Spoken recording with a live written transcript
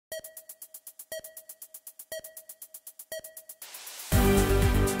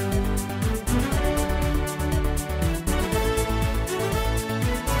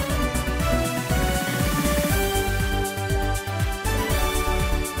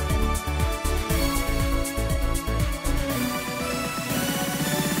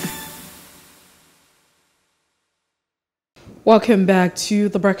Welcome back to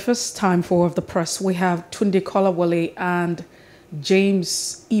The Breakfast. Time for the press. We have Tunde Kolawole and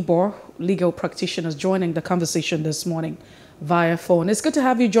James Ibor, legal practitioners, joining the conversation this morning via phone. It's good to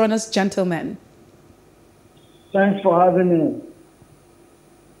have you join us, gentlemen. Thanks for having me.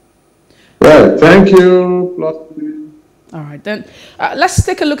 Right, thank you. All right, then let's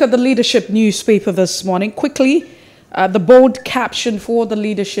take a look at the leadership newspaper this morning. Quickly, the bold caption for the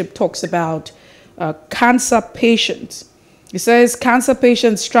leadership talks about cancer patients. It says cancer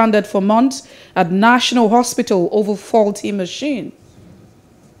patients stranded for months at National Hospital over faulty machine.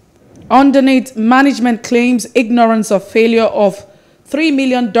 Underneath, management claims ignorance of failure of $3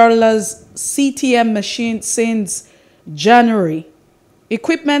 million CTM machine since January.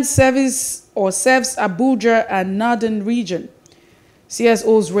 Equipment serves Abuja and Northern region.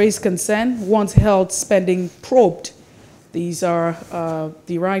 CSOs raise concern, wants health spending probed. These are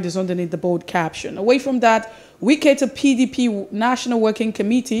the riders underneath the bold caption. Away from that, Wike to PDP National Working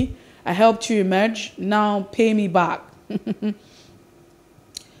Committee. I helped you emerge. Now pay me back.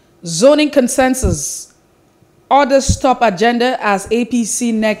 Zoning consensus. Orders stop agenda as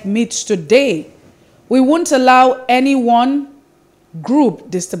APC NEC meets today. We won't allow any one group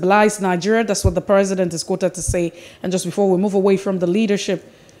destabilize Nigeria. That's what the president is quoted to say. And just before we move away from the leadership,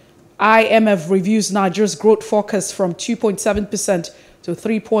 IMF reviews Nigeria's growth forecast from 2.7% to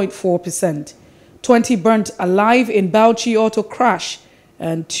 3.4%. 20 burnt alive in Bauchi auto crash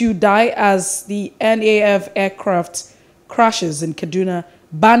and 2 die as the NAF aircraft crashes in Kaduna.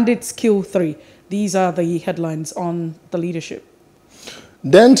 Bandits kill 3. These are the headlines on the leadership.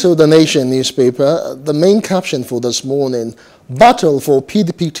 Then to the Nation newspaper, the main caption for this morning: battle for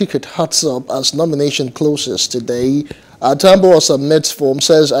PDP ticket hearts up as nomination closes today. Tambo submits form,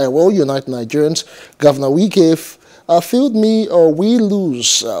 says, I will unite Nigerians. Governor Wike, field me or we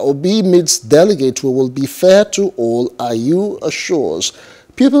lose. Obi meets delegate, we will be fair to all. Are you assures?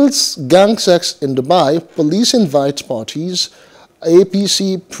 People's gang sex in Dubai. Police invite parties.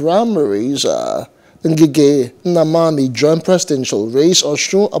 APC primaries. Ngige Namani joint presidential race.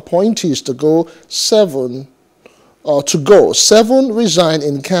 Osun appointees to go 7. Seven resign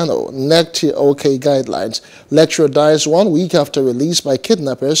in Kano. NEC OK guidelines. Lecturer dies 1 week after release by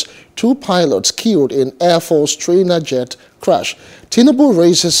kidnappers. 2 pilots killed in Air Force trainer jet crash. Tinubu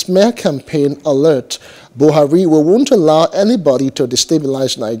raises smear campaign alert. Buhari, we won't allow anybody to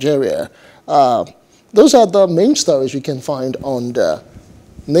destabilize Nigeria. Those are the main stories we can find on the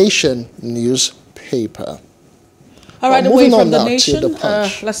Nation newspaper. All right, away from the Nation,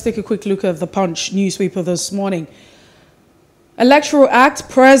 let's take a quick look at the Punch newspaper this morning. Electoral Act,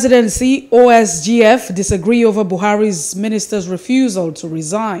 Presidency, OSGF disagree over Buhari's minister's refusal to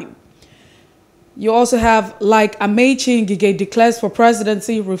resign. You also have, like Amechi Ngige declares for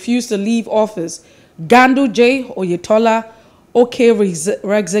presidency, refused to leave office. Gandu J. Oyetola, OK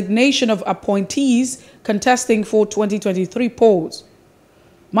resignation of appointees contesting for 2023 polls.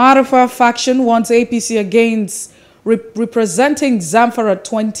 Marafa faction wants APC against representing Zamfara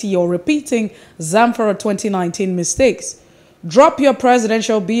 20 or repeating Zamfara 2019 mistakes. Drop your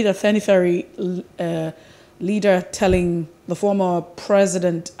presidential bid, a Ferry leader telling the former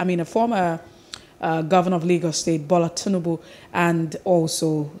governor of Lagos State, Bola Tinubu, and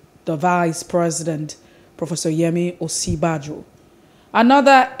also the vice president, Professor Yemi Osibajo.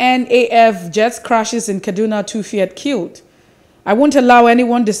 Another NAF jet crashes in Kaduna, 2 Fiat killed. I won't allow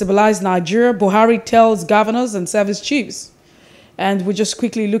anyone destabilize Nigeria, Buhari tells governors and service chiefs. And we just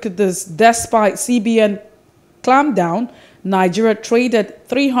quickly look at this. Despite CBN clampdown, Nigeria traded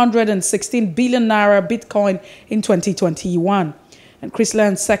 316 billion naira Bitcoin in 2021. And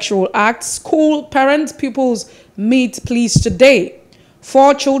Chrisland Sexual Act, school parents, pupils meet pleas today.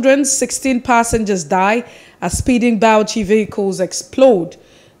 4 children, 16 passengers die as speeding Bauchi vehicles explode.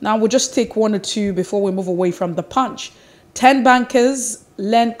 Now we'll just take 1 or 2 before we move away from the Punch. 10 bankers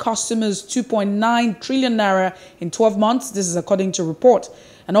lent customers 2.9 trillion naira in 12 months. This is according to report.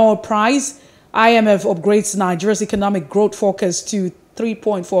 An oil price, IMF upgrades Nigeria's economic growth forecast to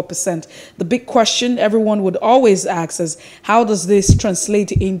 3.4%. The big question everyone would always ask is, how does this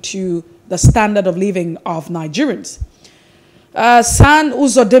translate into the standard of living of Nigerians? San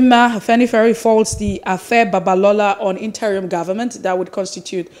Uzodinma Ferry faults the affair Babalola on interim government. That would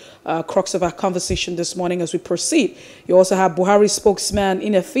constitute crux of our conversation this morning as we proceed. You also have Buhari spokesman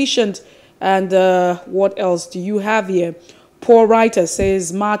inefficient, and what else do you have here? Poor writer,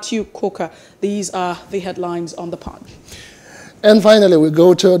 says Matthew Coker. These are the headlines on the Punch. And finally, we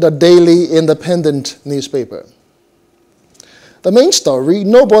go to the Daily Independent newspaper. The main story,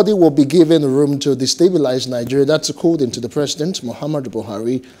 nobody will be given room to destabilize Nigeria. That's according to the President, Muhammadu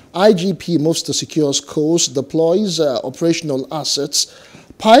Buhari. IGP moves to secure coast, deploys operational assets.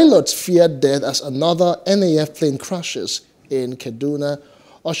 Pilots fear death as another NAF plane crashes in Kaduna.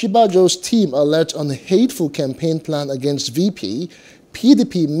 Oshibajo's team alert on a hateful campaign plan against VP.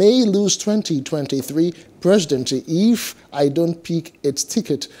 PDP may lose 2023 presidency if I don't pick its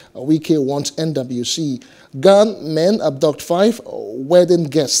ticket. Wike wants NWC. Gunmen abduct 5 wedding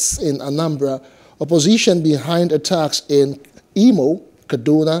guests in Anambra. Opposition behind attacks in Imo,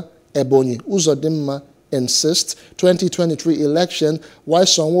 Kaduna, Ebonyi. Uzodimma insists 2023 election why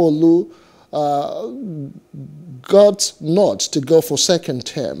Sanwo-Olu got not to go for second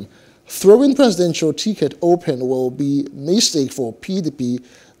term. Throwing presidential ticket open will be mistake for PDP.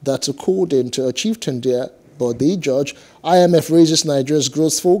 That's according to Chief Tunde, but they judge. IMF raises Nigeria's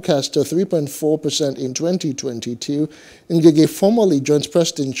growth forecast to 3.4% in 2022. Ngige formally joins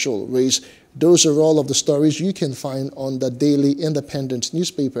presidential race. Those are all of the stories you can find on the Daily Independent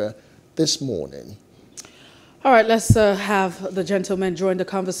newspaper this morning. All right, let's have the gentlemen join the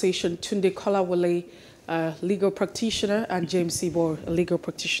conversation. Tunde Kolawole, legal practitioner, and James Ibor, a legal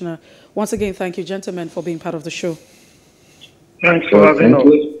practitioner. Once again, thank you, gentlemen, for being part of the show. Thanks for having us.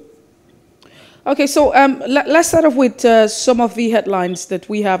 Okay, so let's start off with some of the headlines that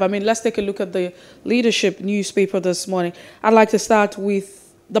we have. I mean, let's take a look at the leadership newspaper this morning. I'd like to start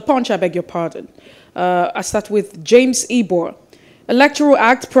with the Punch, I beg your pardon. I start with James Ibor. Electoral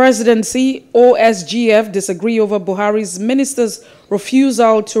Act, Presidency, OSGF disagree over Buhari's minister's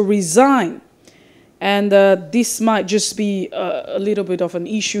refusal to resign. And this might just be a little bit of an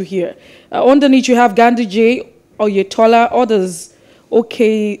issue here. Underneath, you have Gandhi J, Oyetola, others,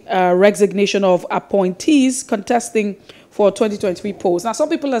 resignation of appointees contesting for 2023 posts. Now, some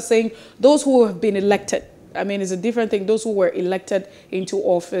people are saying those who have been elected, I mean, it's a different thing. Those who were elected into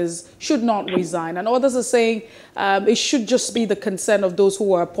office should not resign. And others are saying it should just be the consent of those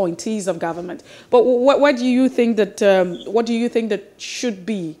who are appointees of government. But what do you think that should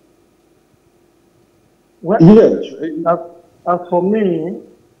be? Well, yes, as for me,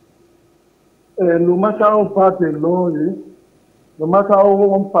 no matter how bad the law is, no matter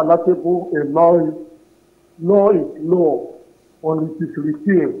how unpalatable a law is law, or it is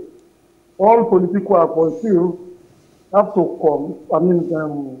repealed. All political appointees have to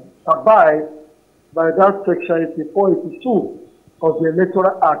abide by that section 8482 of the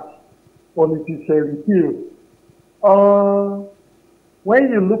Electoral Act, or it is repealed.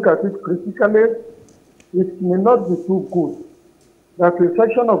 When you look at it critically, it may not be too good that a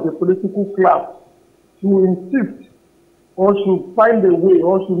section of the political class should insist or should find a way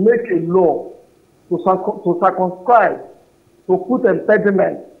or should make a law to circumscribe, to put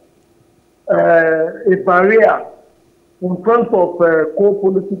impediment, a barrier in front of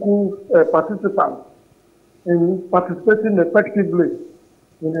co-political participants in participating effectively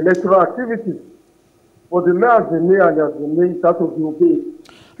in electoral activities. But the law has been made and has been made, that will be obeyed.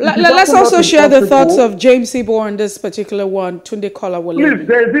 Let's also share the thoughts of James Ibor on this particular one, Tunde Kolawole. Please,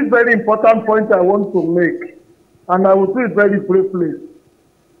 there is this very important point I want to make, and I will do it very briefly.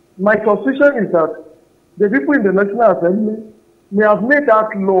 My suspicion is that the people in the National Assembly may have made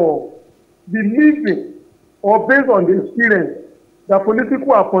that law believing or based on the experience that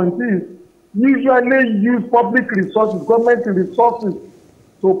political appointees usually use public resources, government resources,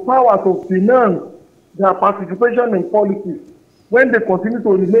 to power to finance their participation in politics when they continue to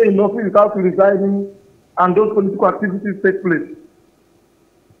remain in office without resigning and those political activities take place.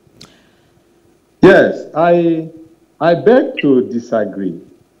 Yes, I beg to disagree.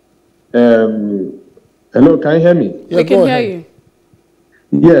 Hello, can you hear me? We can hear you.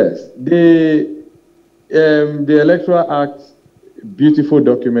 Yes, the Electoral Act, beautiful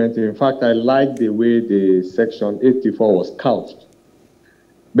document. In fact, I like the way the Section 84 was couched.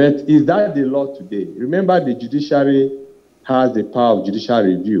 But is that the law today? Remember, the judiciary has the power of judicial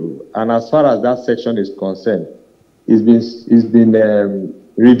review, and as far as that section is concerned, it's been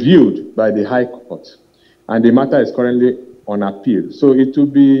reviewed by the High Court, and the matter is currently on appeal. So it will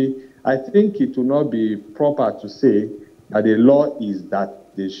be, I think it will not be proper to say that the law is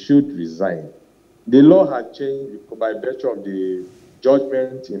that they should resign. The law has changed by virtue of the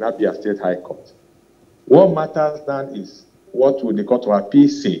judgment in Abia State High Court. What matters then is what will the Court of Appeal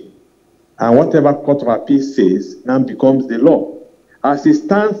say? And whatever Court of Appeal says now becomes the law. As it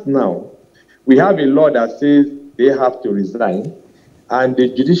stands now, we have a law that says they have to resign, and the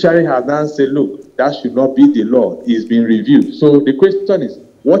judiciary has now said, look, that should not be the law. It's been reviewed. So the question is,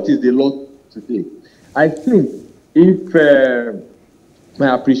 what is the law today? I think if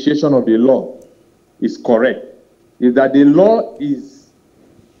my appreciation of the law is correct, is that the law is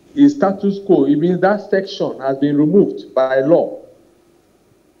status quo. It means that section has been removed by law.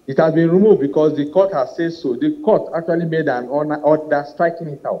 It has been removed because the court has said so. The court actually made an order striking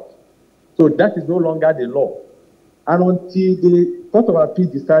it out. So that is no longer the law. And until the Court of Appeal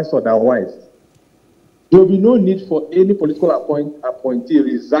decides otherwise, there will be no need for any political appointee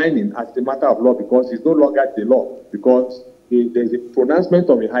resigning as a matter of law, because it's no longer the law, because there's a pronouncement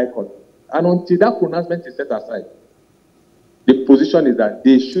of a high court. And until that pronouncement is set aside, the position is that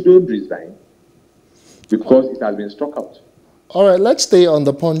they shouldn't resign because it has been struck out. All right, let's stay on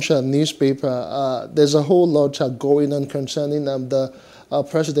the Punch newspaper. There's a whole lot going on concerning the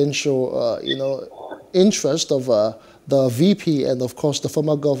presidential, interest of the VP and, of course, the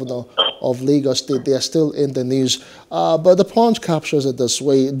former governor of Lagos State. They are still in the news. But the Punch captures it this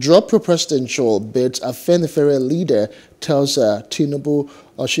way: drop your presidential bids. Afenifere leader tells Tinubu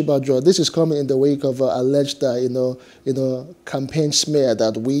Osinbajo. This is coming in the wake of alleged, campaign smear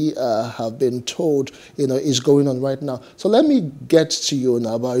that we have been told, is going on right now. So let me get to you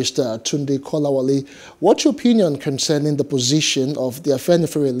now, Barrister Tunde Kolawole. What's your opinion concerning the position of the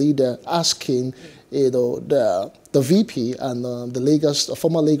Afenifere leader asking, the VP and the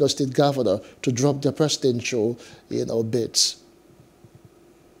former Lagos State governor to drop their presidential, bids?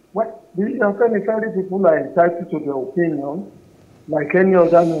 Well, the Afenifere people are entitled to their opinion, like any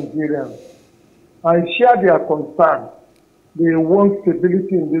other Nigerian. I share their concern. They want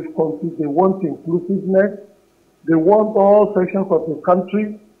stability in this country. They want inclusiveness. They want all sections of the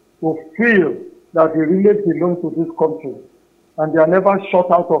country to feel that they really belong to this country. And they are never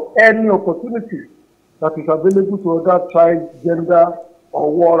shut out of any opportunity that is available to other tribes, gender,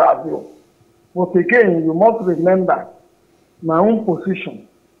 or what have you. But again, you must remember my own position,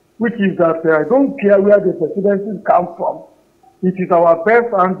 which is that I don't care where the presidency comes from. It is our best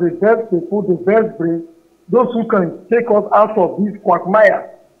and the best people, the best brains, those who can take us out of this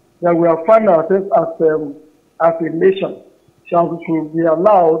quagmire that we have found ourselves as a nation, shall be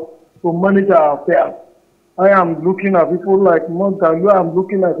allowed to manage our affairs. I am looking at people like Montalu, I'm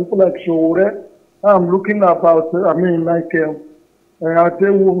looking at people like Shore, I'm looking about, Adewumi,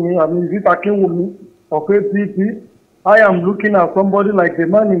 is it Akinwumi of APP? I am looking at somebody like the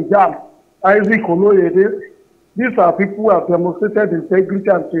man in Jam, Isaac Oloyede. These are people who have demonstrated integrity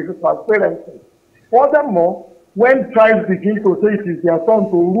and transparency. Furthermore, when tribes begin to say it is their turn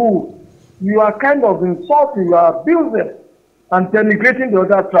to rule, you are kind of insulting, you are abusing and denigrating the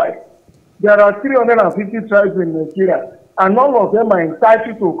other tribes. There are 350 tribes in Nigeria, and all of them are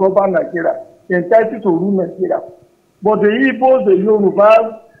entitled to govern Nigeria, entitled to rule Nigeria. But the Ibors, the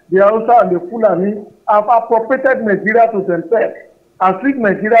Yorubas, the Hausa, and the Fulani have appropriated Nigeria to themselves, as if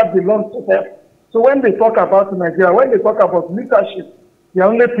Nigeria belongs to them. So when they talk about Nigeria, when they talk about leadership, they are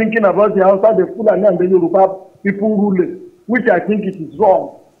only thinking about the Hausa, the Fulani, and the Yoruba people ruling, which I think it is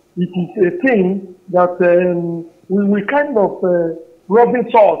wrong. It is a thing that we kind of rubbing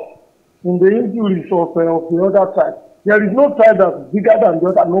salt in the injuries of the other tribe. There is no tribe that is bigger than the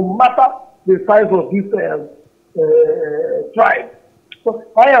other, no matter the size of this tribe. So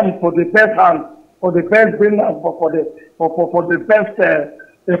I am for the best hand, for the best brain, and for the best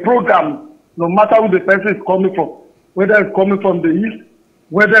program, no matter who the person is coming from, whether it's coming from the east,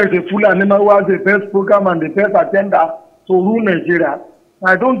 whether it's a full animal who has the best program and the best agenda to rule Nigeria.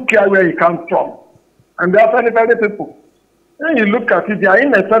 I don't care where he comes from. And there are very people. When you look at it, they are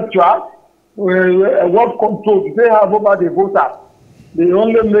ineffectual. What control they have over the voter? They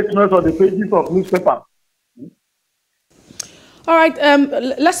only make noise on the pages of newspaper. All right,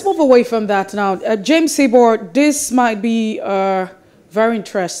 let's move away from that now. James Ibor, this might be very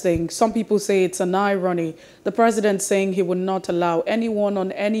interesting. Some people say it's an irony. The president saying he would not allow anyone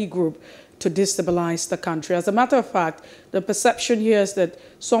on any group to destabilize the country. As a matter of fact, the perception here is that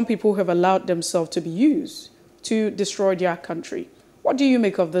some people have allowed themselves to be used to destroy their country. What do you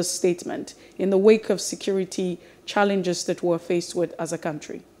make of this statement in the wake of security challenges that we're faced with as a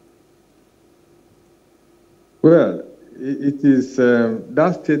country? Well, it is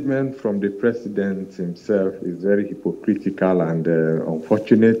that statement from the president himself is very hypocritical and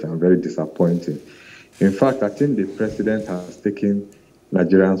unfortunate and very disappointing. In fact, I think the president has taken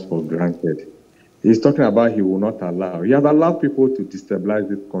Nigerians for granted. He's talking about he will not allow. He has allowed people to destabilize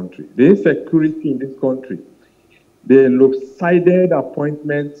this country. The insecurity in this country, the lopsided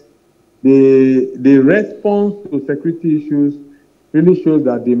appointments, the response to security issues really shows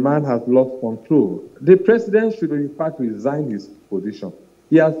that the man has lost control. The president should, in fact, resign his position.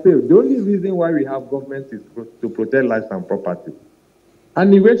 He has failed. The only reason why we have government is to protect lives and property.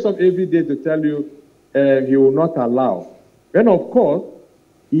 And he wakes up every day to tell you he will not allow. Then, of course,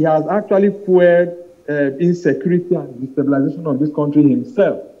 he has actually fueled insecurity and destabilization of this country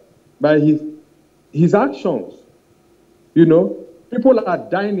himself by his actions. You know, people are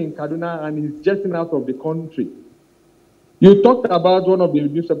dying in Kaduna and he's jetting out of the country. You talked about one of the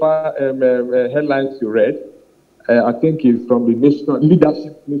newspaper headlines you read. I think it's from the national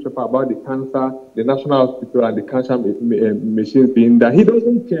leadership newspaper about the cancer, the National Hospital and the cancer machines being there. He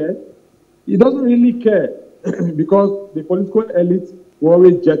doesn't care. He doesn't really care because the political elites will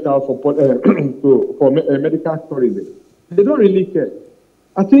always jet out for medical tourism. They don't really care.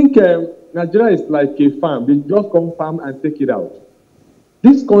 I think Nigeria is like a farm. They just come farm and take it out.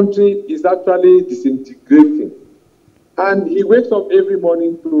 This country is actually disintegrating. And he wakes up every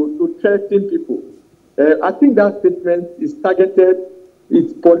morning to threaten people. I think that statement is targeted,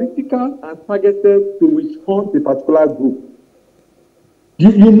 it's political and targeted to witch hunt a particular group.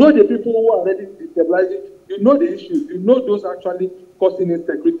 You know the people who are already destabilizing, you know the issues, you know those actually causing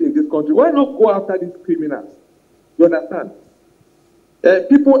insecurity in this country. Why not go after these criminals? You understand?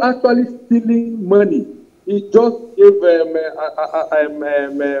 People actually stealing money. He just gave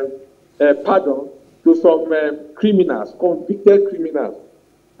pardon to some criminals, convicted criminals.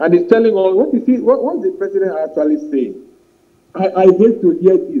 And he's telling us, what's the president actually saying? I hate to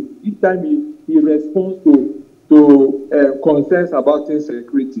hear this. Each time he responds to concerns about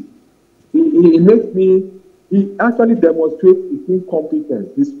insecurity. He actually demonstrates his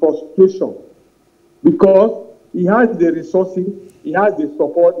incompetence, his frustration. Because he has the resources, he has the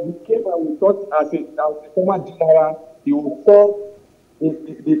support. He came and we thought as a former general, he would solve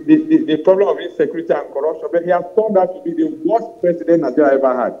the problem of insecurity and corruption, but he has turned out to be the worst president Nigeria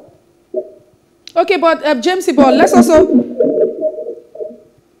ever had. Okay, but James Ibor, let's also...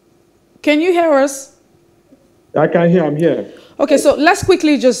 Can you hear us? I can hear, I'm here. Okay, so let's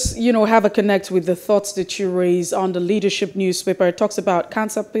quickly just, have a connect with the thoughts that you raise on the Leadership newspaper. It talks about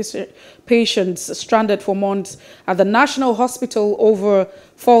cancer patients stranded for months at the National Hospital over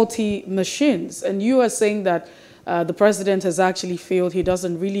faulty machines. And you are saying that the president has actually failed. He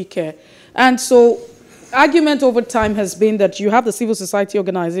doesn't really care. And so argument over time has been that you have the civil society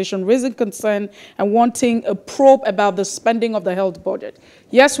organization raising concern and wanting a probe about the spending of the health budget.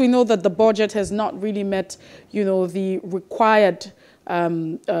 Yes, we know that the budget has not really met, the required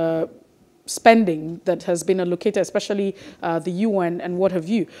spending that has been allocated, especially the UN and what have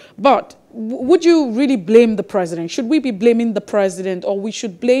you. But would you really blame the president? Should we be blaming the president, or we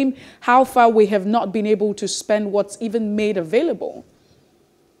should blame how far we have not been able to spend what's even made available?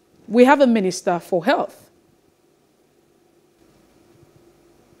 We have a minister for health.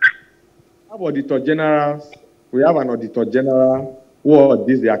 Auditor generals, we have an auditor general who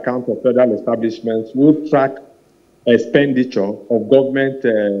audits the account of federal establishments, who track expenditure of government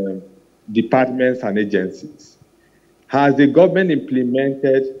departments and agencies. Has the government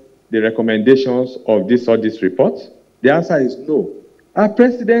implemented the recommendations of this audit report? The answer is no. Our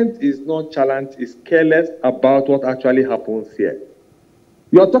president is nonchalant, is careless about what actually happens here.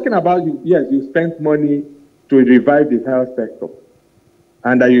 You are talking about, yes, you spent money to revive the health sector,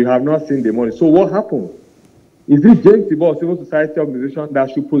 and that you have not seen the money. So what happened? Is it James Ibor, civil society organization,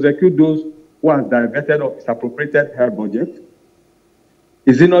 that should prosecute those who have diverted of misappropriated health budget?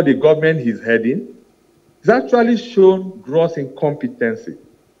 Is it not the government he's heading? He's actually shown gross incompetency.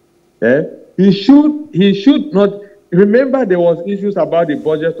 He should not. Remember, there was issues about the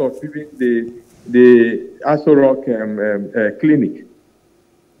budget of even the Aso Rock clinic.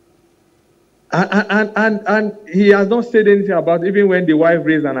 And he has not said anything about even when the wife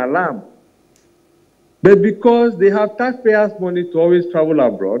raised an alarm. But because they have taxpayers' money to always travel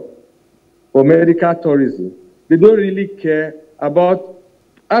abroad for medical tourism, they don't really care about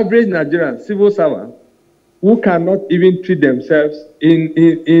average Nigerian civil servants who cannot even treat themselves in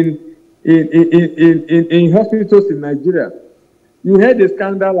hospitals in Nigeria. You heard a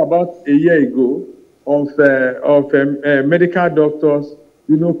scandal about a year ago of medical doctors,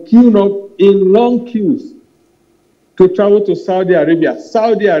 queuing up in long queues to travel to Saudi Arabia.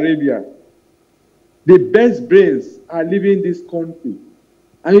 Saudi Arabia, the best brains are leaving this country.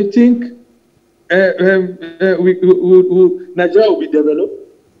 And you think Nigeria will be developed?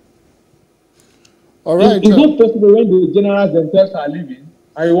 All right. It's not possible when the generals themselves are leaving,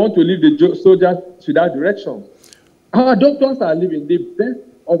 and you want to leave the soldiers to that direction. Our doctors are leaving. The best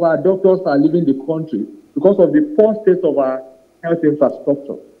of our doctors are leaving the country because of the poor state of our health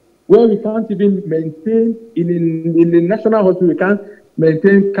infrastructure, where we can't even maintain, in the national hospital, we can't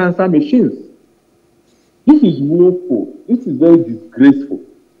maintain cancer machines. This is woeful. This is very disgraceful.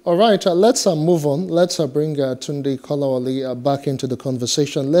 All right, let's move on. Let's bring Tunde Kolawole back into the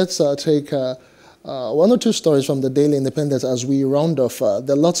conversation. Let's take one or two stories from the Daily Independent as we round off.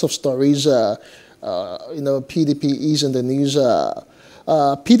 There are lots of stories PDP is in the news.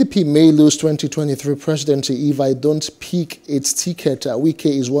 PDP may lose 2023 presidency if I don't pick its ticket. Wike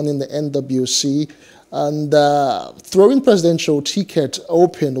is winning the NWC. And throwing presidential ticket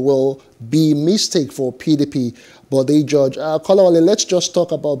open will be mistake for PDP, but they judge. Kolawole, let's just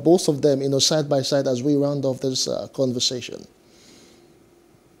talk about both of them, side by side as we round off this conversation.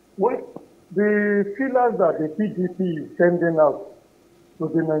 Well, the feelers that the PDP is sending out to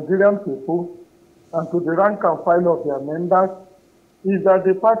the Nigerian people and to the rank and file of their members is that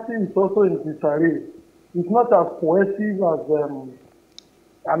the party is also in disarray. It's not as cohesive as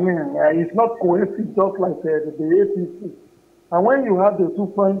it's not cohesive just like the APC. And when you have the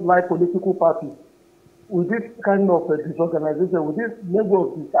two front-line political parties with this kind of disorganization, with this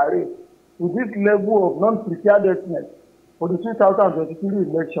level of disarray, with this level of non-preparedness for the 2023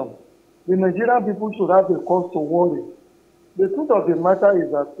 election, the Nigerian people should have a cause to worry. The truth of the matter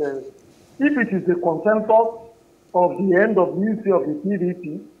is that if it is the consensus of the end of the use of the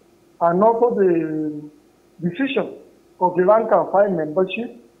PDP and also the decision of the rank and file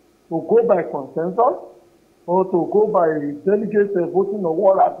membership to go by consensus or to go by delegates voting or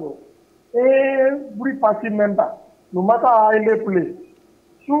whatever, every party member, no matter how highly placed,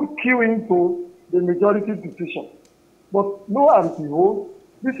 should queue into the majority decision. But lo and behold,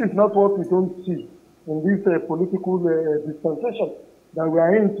 this is not what we don't see in this political dispensation that we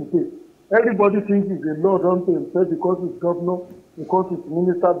are in today. Everybody thinks he's a lord unto himself because he's governor, because he's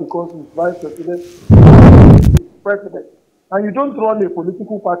minister, because he's vice president, because he's president. And you don't run a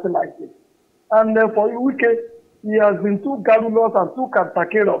political party like this. And for Wike, he has been too garrulous and too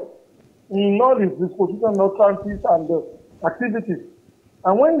cantankerous in all his disposition, utterances, and activities.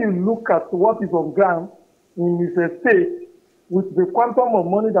 And when you look at what is on ground in his state, with the quantum of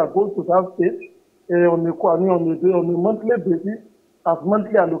money that goes to that state on a monthly basis, as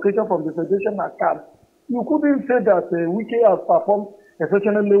monthly allocation from the Federation account, you couldn't say that Wike has performed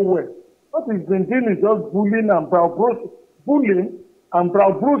exceptionally well. What he's been doing is just bullying and brow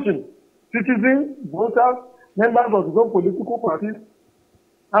bruising citizens, voters, members of his own political parties.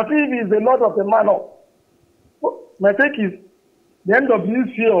 I think he is the lord of the manor. My take is the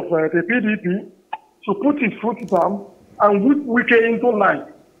NWC of the PDP should put his foot down and whip Wike into line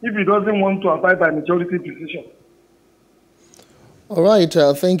if he doesn't want to abide by majority decision. All right,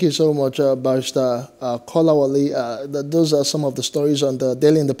 thank you so much, Barrister Kolawole. Those are some of the stories on the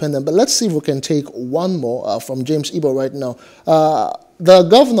Daily Independent. But let's see if we can take one more from James Ibor right now. The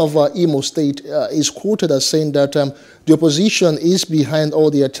governor of Imo State is quoted as saying that the opposition is behind all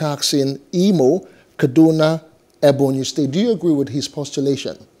the attacks in Imo, Kaduna, Ebonyi State. Do you agree with his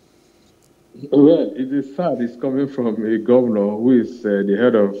postulation? Well, it is sad. It's coming from a governor who is the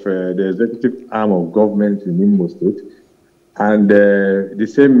head of the executive arm of government in Imo State. And the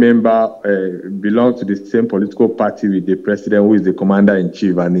same member belongs to the same political party with the president, who is the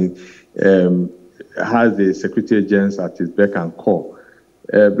commander-in-chief, and he has the security agents at his beck and call.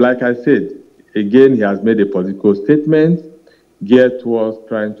 Like I said, again, he has made a political statement geared towards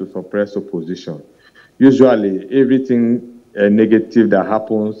trying to suppress opposition. Usually, everything negative that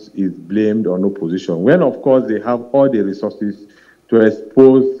happens is blamed on opposition, when, of course, they have all the resources to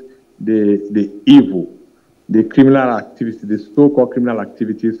expose the evil, the criminal activities, the so-called criminal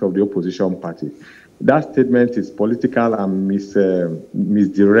activities of the opposition party. That statement is political and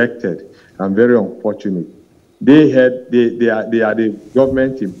misdirected and very unfortunate. They are the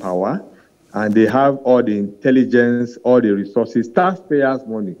government in power, and they have all the intelligence, all the resources, taxpayers'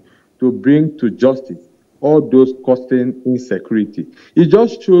 money to bring to justice all those causing insecurity. It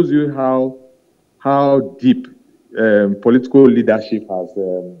just shows you how deep political leadership has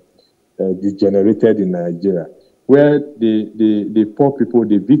degenerated in Nigeria, where the poor people,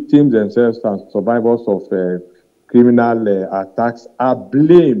 the victims themselves and survivors of criminal attacks are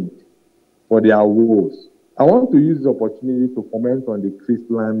blamed for their woes. I want to use this opportunity to comment on the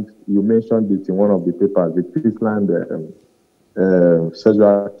Chrisland. You mentioned it in one of the papers, the Chrisland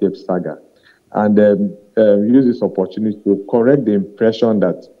sexual tape saga, and use this opportunity to correct the impression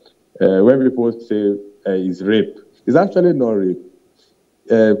that when people say it's rape, it's actually not rape.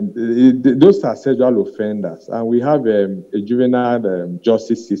 Those are sexual offenders, and we have a juvenile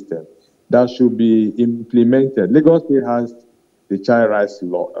justice system that should be implemented. Lagos State has the child rights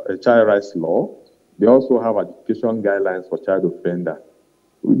law. They also have education guidelines for child offenders.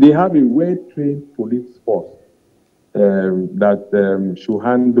 They have a well-trained police force that should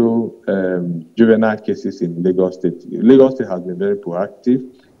handle juvenile cases in Lagos State. Lagos State has been very proactive.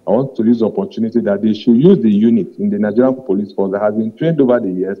 I want to use the opportunity that they should use the unit in the Nigerian police force that has been trained over the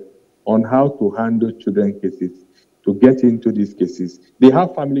years on how to handle children cases, to get into these cases. They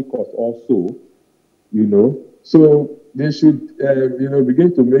have family courts also you know. So they should,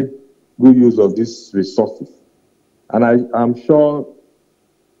 begin to make good use of these resources. And I'm sure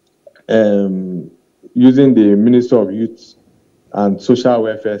using the Ministry of Youth and Social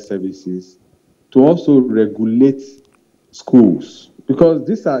Welfare Services to also regulate schools, because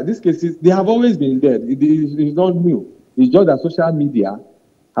these cases, they have always been there. It's not new. It's just that social media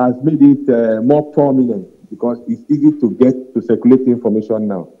has made it more prominent because it's easy to get to circulate information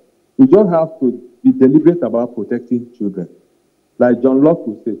now. We just have to be deliberate about protecting children. Like John Locke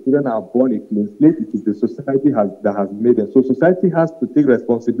would say, children are born a clean slate. It is the society that has made them. So society has to take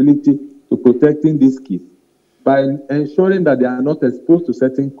responsibility to protecting these kids by ensuring that they are not exposed to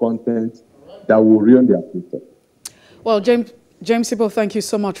certain content that will ruin their future. Well, James Ibor, thank you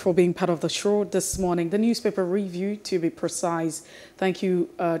so much for being part of the show this morning. The newspaper review, to be precise. Thank you,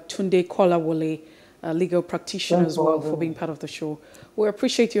 Tunde Kolawole, a legal practitioner as well, for being part of the show. We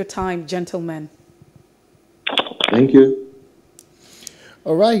appreciate your time, gentlemen. Thank you.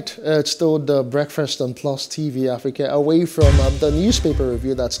 All right, it's still the Breakfast on Plus TV Africa. Away from the newspaper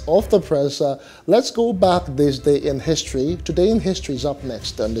review that's off the press, let's go back this day in history. Today in history is up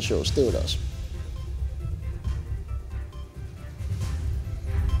next on the show. Stay with us.